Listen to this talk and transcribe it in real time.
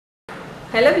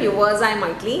Hello viewers, I am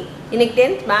Maitli. In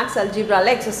 10th Maths Algebra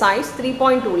exercise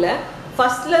 3.2 la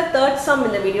first la third sum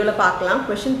in the video la paakalam.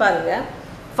 Question parunga.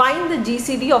 Find the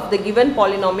GCD of the given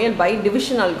polynomial by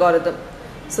division algorithm.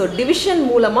 So division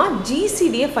மூலமா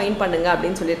GCD find பண்ணுங்க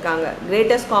அப்படினு சொல்லிருக்காங்க.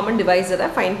 Greatest common divisor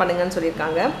find பண்ணுங்கன்னு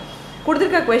சொல்லிருக்காங்க.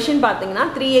 கொடுத்திருக்க question பாத்தீங்கன்னா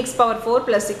 3x power 4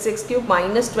 plus 6x cube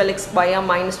minus 12x square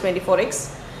minus 24x.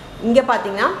 இங்க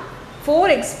பாத்தீங்கன்னா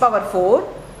 4x power 4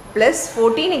 plus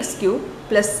 14x cube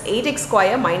plus 8x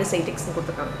square minus 8x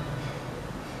கொடுத்திருக்காங்க.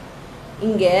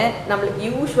 இங்க நமக்கு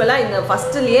யூசுவலா இந்த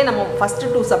ஃபர்ஸ்ட்லயே நம்ம ஃபர்ஸ்ட்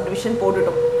 2 சப்டிவிஷன்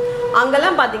போட்டுட்டோம்.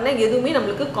 அங்கெல்லாம் பாத்தீங்கன்னா எதுவுமே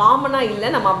நமக்கு காமனா இல்ல,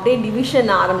 நம்ம அப்படியே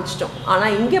டிவிஷன் ஆரம்பிச்சிட்டோம். ஆனா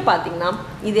இங்க பாத்தீங்கன்னா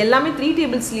இது எல்லாமே 3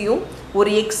 டேபிள்ஸ்லயும்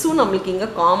ஒரு xம் நமக்கு இங்க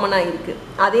காமனா இருக்கு.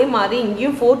 அதே மாதிரி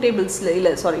இங்கேயும் 4 டேபிள்ஸ்ல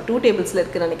இல்ல சாரி 2 டேபிள்ஸ்ல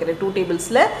இருக்கு நினைக்கிறேன். 2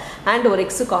 டேபிள்ஸ்ல and ஒரு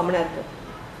x காமனா இருக்கு.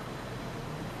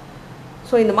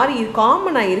 ஸோ இந்த மாதிரி இது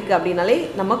காமனாக இருக்குது அப்படின்னாலே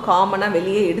நம்ம காமனாக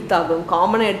வெளியே எடுத்தாகணும்.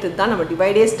 காமனாக எடுத்து தான் நம்ம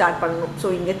டிவைடே ஸ்டார்ட் பண்ணணும். ஸோ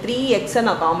இங்கே 3xை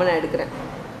நான் காமனாக எடுக்கிறேன்.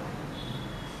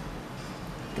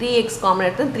 3x காமனாக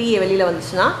எடுத்து 3 வெளியில்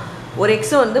வந்துச்சுன்னா ஒரு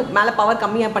எக்ஸை வந்து மேலே பவர்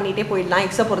கம்மியாக பண்ணிகிட்டே போயிடலாம்.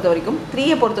 எக்ஸை பொறுத்த வரைக்கும்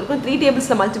 3ஐ பொறுத்த வரைக்கும் 3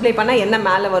 டேபிள்ஸில் மல்டிப்ளை பண்ணால் என்ன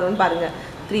மேலே வரும்னு பாருங்கள்.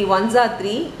 3 1s are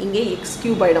 3, இங்கே x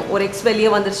கியூப் ஆகிடும். ஒரு எக்ஸ்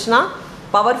வெளியே வந்துருச்சுன்னா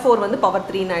பவர் 4 வந்து பவர்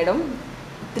 3 ஆகிடும்.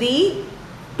 3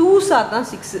 2s are தான்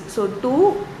 6. ஸோ 2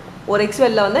 ஒரு எக்ஸ்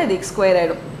வெளில வந்தால் இது எக்ஸ் ஸ்கொயர்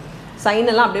ஆகிடும். சைன்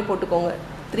எல்லாம் அப்படியே போட்டுக்கோங்க.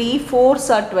 3 4s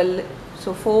are 12. ஸோ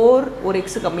 4 ஒரு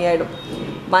x கம்மியாகிடும்.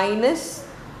 Minus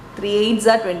 3 8s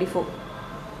are 24.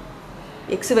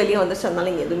 X வெளியே வந்துச்சு,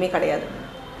 அதனால இங்கே எதுவுமே கிடையாது.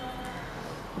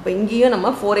 இப்போ இங்கேயும்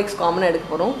நம்ம 4x காமனாக எடுக்க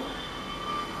போகிறோம்.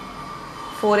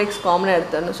 4x காமனாக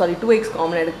எடுத்தோன்னா 2x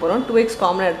காமனாக எடுக்க போகிறோம். 2x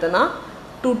காமனாக எடுத்தோன்னா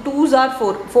 2 2s are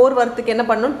 4. 4 வரத்துக்கு என்ன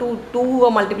பண்ணணும்?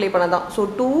 2 மல்டிப்ளை பண்ணதான். ஸோ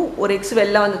 2 ஒரு எக்ஸ்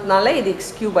வெளில வந்ததுனால இது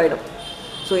எக்ஸ் கியூப் ஆகிடும்.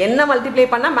 ஸோ என்ன மல்டிப்ளை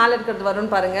பண்ணால் மேலே இருக்கிறது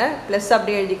வரும்னு பாருங்கள். ப்ளஸ்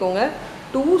அப்படியே எழுதிக்கோங்க.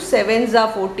 2 7s are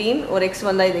 14. ஒரு எக்ஸ்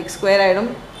வந்தால் இது எக்ஸ் ஸ்கொயர் ஆகிடும்.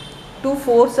 2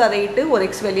 4s are 8. ஒரு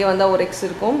எக்ஸ் வெளியே வந்தால் ஒரு எக்ஸ்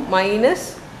இருக்கும். Minus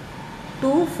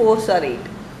 2 4s are 8.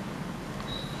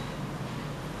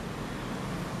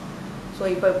 ஸோ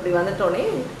இப்போ இப்படி வந்துட்டோன்னே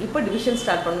இப்போ டிவிஷன்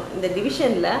ஸ்டார்ட் பண்ணணும். இந்த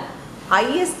டிவிஷனில்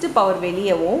ஹையஸ்ட் பவர்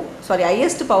வெளியவும்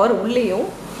ஹையஸ்ட் பவர் உள்ளேயும்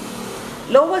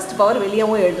லோவஸ்ட் பவர்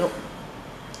வெளியவும் எழுதணும்.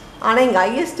 ஆனால் இங்கே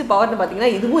ஹையஸ்ட் பவர்னு பார்த்தீங்கன்னா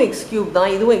இதுவும் எக்ஸ் கியூப்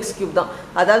தான், இதுவும் எக்ஸ் கியூப் தான்.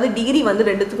 அதாவது டிகிரி வந்து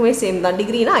ரெண்டுத்துக்குமே சேம் தான்.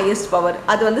 டிகிரினா ஹையஸ்ட் பவர்,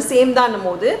 அது வந்து சேம் தான்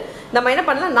போது நம்ம என்ன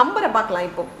பண்ணலாம், நம்பரை பார்க்கலாம்.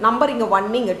 இப்போ நம்பர் இங்கே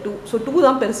 1 இங்கே 2. ஸோ 2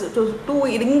 தான் பெருசு. ஸோ 2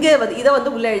 இங்கே இதை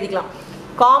வந்து உள்ளே எழுதிக்கலாம்.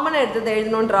 காமனாக எடுத்ததை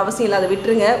எழுதணுன்ற அவசியம் இல்லை, அதை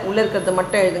விட்டுருங்க. உள்ளே இருக்கிறத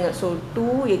மட்டும் எழுதுங்க. So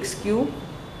 2x cube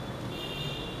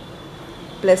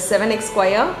plus 7x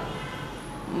square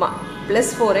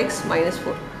plus 4x minus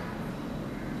 4.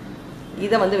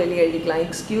 இதை வந்து வெளியே எழுதிக்கலாம்.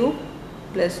 x cube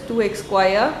plus 2x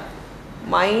square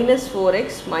minus 4x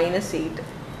minus 8.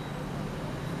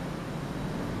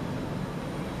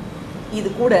 இது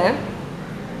கூட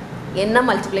என்ன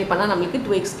மல்டிப்ளை பண்ணால் நம்மளுக்கு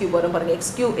 2x cube வரும் பாருங்கள்.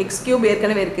 x cube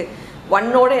ஏற்கனவே இருக்குது.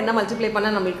 1ஓட என்ன மல்டிப்ளை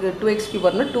பண்ணால் நம்மளுக்கு 2x cube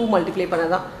வரணும். 2 மல்டிப்ளை பண்ண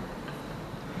தான்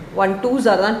 1 2s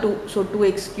are தான் 2. So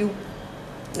 2x cube.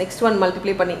 Next 1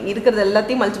 multiply பண்ணி இருக்கிறது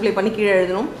எல்லாத்தையும் மல்டிப்ளை பண்ணி கீழே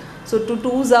எழுதணும். So 2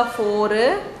 2s are 4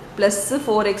 plus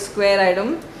 4x square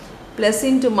ஆகிடும். plus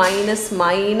into minus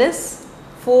minus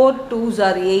 4 2s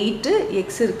are 8,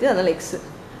 x இருக்குது அதனால் x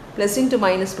plus into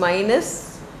minus minus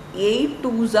 8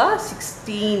 2s are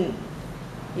 16.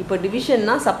 இப்போ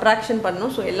டிவிஷன்னா சப்ராக்ஷன்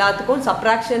பண்ணணும். ஸோ எல்லாத்துக்கும்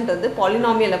சப்ராக்ஷன்றது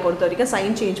பாலினாமியலை பொறுத்த வரைக்கும்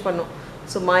சைன் சேஞ்ச் பண்ணும்.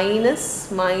 ஸோ மைனஸ்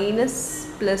மைனஸ்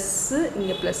ப்ளஸ்ஸு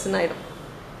இங்கே ப்ளஸ்ன்னு ஆகிடும்.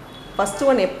 ஃபஸ்ட்டு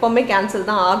ஒன் எப்போவுமே கேன்சல்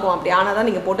தான் ஆகும். அப்படி ஆனால் தான்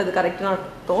நீங்கள் போட்டது கரெக்டாக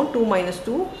அர்த்தம். 2 minus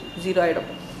 2 0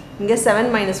 ஆகிடும். இங்கே 7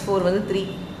 minus 4 வந்து 3.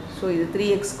 ஸோ இது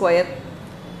 3x ஸ்கொயர்.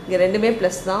 இங்கே ரெண்டுமே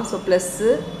ப்ளஸ் தான். ஸோ ப்ளஸ்ஸு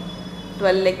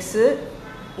 12x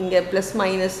இங்கே ப்ளஸ்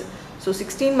மைனஸ். ஸோ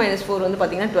 16 minus 4 வந்து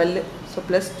பார்த்திங்கன்னா 12. ஸோ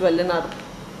ப்ளஸ் 12ன்னு இருக்கும்.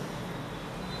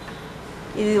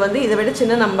 இது வந்து இதை விட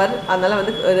சின்ன நம்பர், அதனால்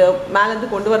வந்து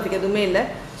மேலேருந்து கொண்டு வரதுக்கு எதுவுமே இல்லை.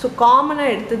 ஸோ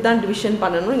காமனாக எடுத்து தான் டிவிஷன்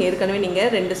பண்ணணும். ஏற்கனவே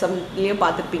நீங்கள் 2 சம்லேயும்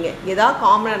பார்த்துருப்பீங்க. எதாவது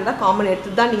காமனாக இருந்தால் காமன்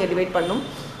எடுத்து தான் நீங்கள் டிவைட் பண்ணணும்.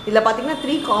 இதில் பார்த்திங்கன்னா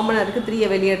 3 காமனாக இருக்குது. 3ஐ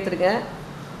வெளியே எடுத்துருங்க.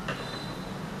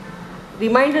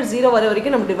 ரிமைண்டர் 0 வர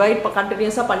வரைக்கும் நம்ம டிவைட்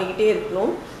கண்டினியூஸாக பண்ணிக்கிட்டே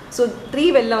இருக்கணும். ஸோ 3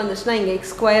 வெளில வந்துச்சுன்னா இங்கே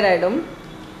எக்ஸ் ஸ்கொயர் ஆகிடும்.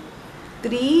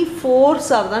 3 4s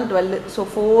are தான் 12. ஸோ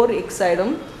 4x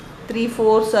ஆகிடும். 3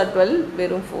 4s are 12,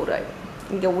 வெறும் 4 ஆகிடும்.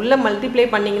 இங்கே உள்ள மல்டிப்ளை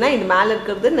பண்ணிங்கன்னா இது மேலே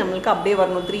இருக்கிறது நம்மளுக்கு அப்படியே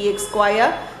வரணும். 3x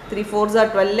square 3 4s are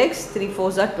 12x 3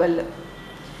 4s are 12.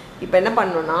 இப்போ என்ன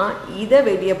பண்ணணும்னா இதை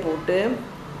வெளியே போட்டு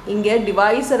இங்கே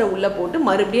டிவைஸரை உள்ளே போட்டு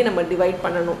மறுபடியும் நம்ம டிவைட்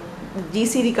பண்ணணும்.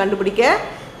 ஜிசிடி கண்டுபிடிக்க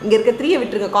இங்கே இருக்க 3ஐ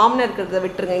விட்டுருங்க, காமனாக இருக்கிறத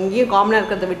விட்டுருங்க. இங்கேயும் காமனாக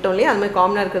இருக்கிறத விட்டோம் இல்லையா, அது மாதிரி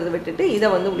காமனாக இருக்கிறத விட்டுட்டு இதை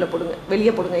வந்து உள்ளே போடுங்க,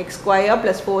 வெளியே போடுங்க. X square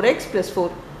plus 4x plus 4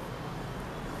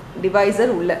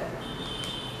 divisor உள்ள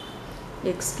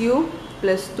x cube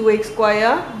plus 2x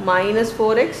square minus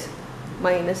 4x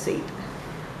minus 8.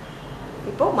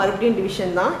 இப்போ மறுபடியும்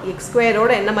டிவிஷன் தான். எக்ஸ்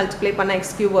ஸ்கொயரோட என்ன மல்டிப்ளை பண்ணால்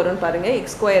எக்ஸ் கியூப் வரும்னு பாருங்கள்.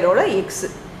 எக்ஸ் ஸ்கொயரோட எக்ஸ்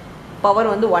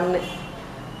பவர் வந்து 1,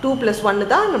 2 + 1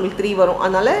 தான் நம்மளுக்கு 3 வரும்.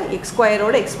 அதனால் எக்ஸ்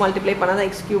ஸ்கொயரோட எக்ஸ் மல்டிப்ளை பண்ணால் தான்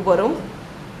எக்ஸ் கியூப் வரும்.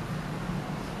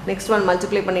 நெக்ஸ்ட் ஒன்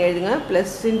மல்டிப்ளை பண்ணி எழுதுங்க.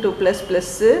 Plus into plus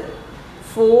plus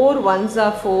 4 1s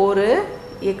are 4,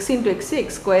 X into x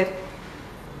X square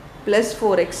plus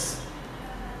 4x.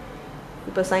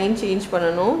 இப்போ சைன் சேஞ்ச்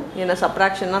பண்ணணும். ஏன்னா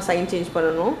சப்ராக்ஷன்னா சைன் சேஞ்ச்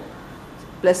பண்ணணும்.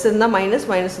 ப்ளஸ் இருந்தால் மைனஸ்,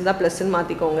 மைனஸ் இருந்தால் ப்ளஸ்ன்னு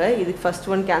மாற்றிக்கோங்க. இதுக்கு ஃபஸ்ட்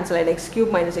ஒன் கேன்சல் ஆகிடும். X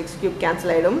cube minus X cube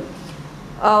cancel ஆகிடும்.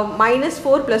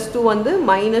 -4 + 2 வந்து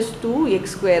 -2x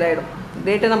ஸ்கொயர் ஆகிடும்.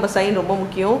 கிரேட்டர் நம்பர் சைன் ரொம்ப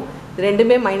முக்கியம். இது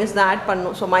ரெண்டுமே மைனஸ் தான் ஆட்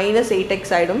பண்ணணும். ஸோ -8x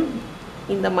ஆகிடும்.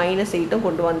 இந்த -8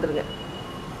 கொண்டு வந்துடுங்க.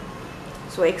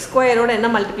 ஸோ எக்ஸ் ஸ்கொயரோட என்ன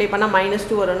மல்டிப்ளை பண்ணால்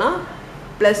 -2 வரும்னா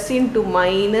plus into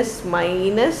minus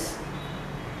minus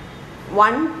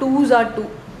 1 2s are 2.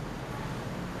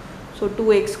 So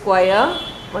 2x square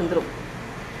வந்துடும்.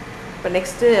 இப்போ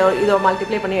நெக்ஸ்ட்டு இதை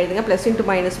மல்டிப்ளை பண்ணி எழுதுங்க. Plus into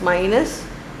minus minus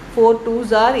 4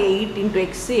 2s are 8 into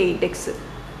x 8x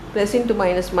plus into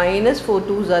minus minus 4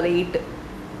 2s are 8.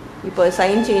 இப்போ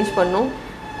சைன் சேஞ்ச் பண்ணோம்.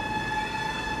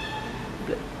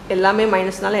 எல்லாமே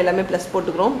மைனஸ்னால எல்லாமே ப்ளஸ்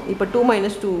போட்டுக்கிறோம். இப்போ 2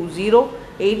 - 2 0,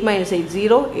 8 - 8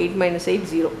 0, 8 - 8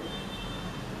 0.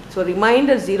 ஸோ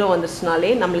ரிமைண்டர் 0 வந்துச்சுனாலே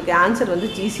நம்மளுக்கு ஆன்சர் வந்து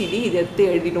ஜிசிடி. இது எடுத்து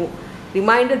எழுதிடும்.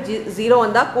 ரிமைண்டர் 0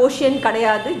 வந்தால் கோஷியன்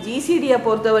கிடையாது. ஜிசிடியை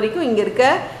பொறுத்த வரைக்கும் இங்கே இருக்க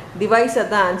டிவைஸர்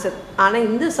தான் ஆன்சர். ஆனால்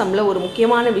இந்த சம்மில் ஒரு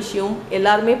முக்கியமான விஷயம்,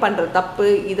 எல்லாருமே பண்ணுற தப்பு,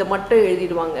 இதை மட்டும்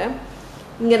எழுதிடுவாங்க.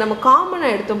 இங்கே நம்ம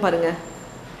காமனாக எடுத்தோம் பாருங்கள்.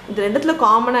 இந்த ரெண்டுத்தில்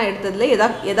காமனாக எடுத்ததில்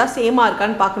எதா சேமாக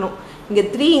இருக்கான்னு பார்க்கணும். இங்கே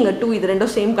 3 இங்கே 2 இது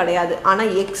ரெண்டும் சேம் கிடையாது.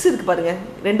 ஆனால் எக்ஸ் இருக்குது பாருங்கள்.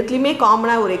 ரெண்டுத்துலேயுமே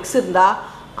காமனாக ஒரு எக்ஸ் இருந்தால்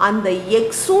அந்த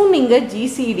எக்ஸும் நீங்கள்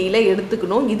ஜிசிடியில்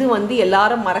எடுத்துக்கணும். இது வந்து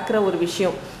எல்லாரும் மறக்கிற ஒரு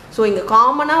விஷயம். ஸோ இங்கே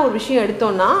காமனாக ஒரு விஷயம்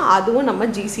எடுத்தோம்னா அதுவும் நம்ம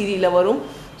ஜிசிடியில் வரும்.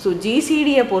 ஸோ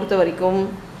ஜிசிடியை பொறுத்த வரைக்கும்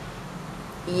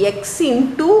எக்ஸ்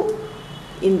இன்ட்டு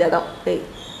இந்த இடம்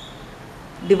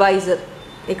divisor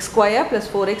X square plus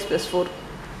 4x + 4.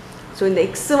 So இந்த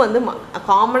எக்ஸு வந்து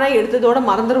காமனாக எடுத்ததோடு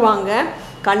மறந்துடுவாங்க.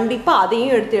 கண்டிப்பாக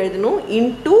அதையும் எடுத்து எழுதணும்.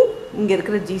 இன்ட்டு இங்கே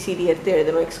இருக்கிற ஜிசிடி எடுத்து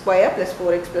எழுதணும். X square plus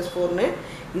 4x + 4ன்னு.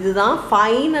 இதுதான்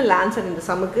ஃபைனல் ஆன்சர் இந்த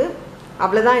சம்முக்கு.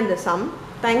 அவ்வளோதான் இந்த சம்.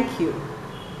 தேங்க்யூ.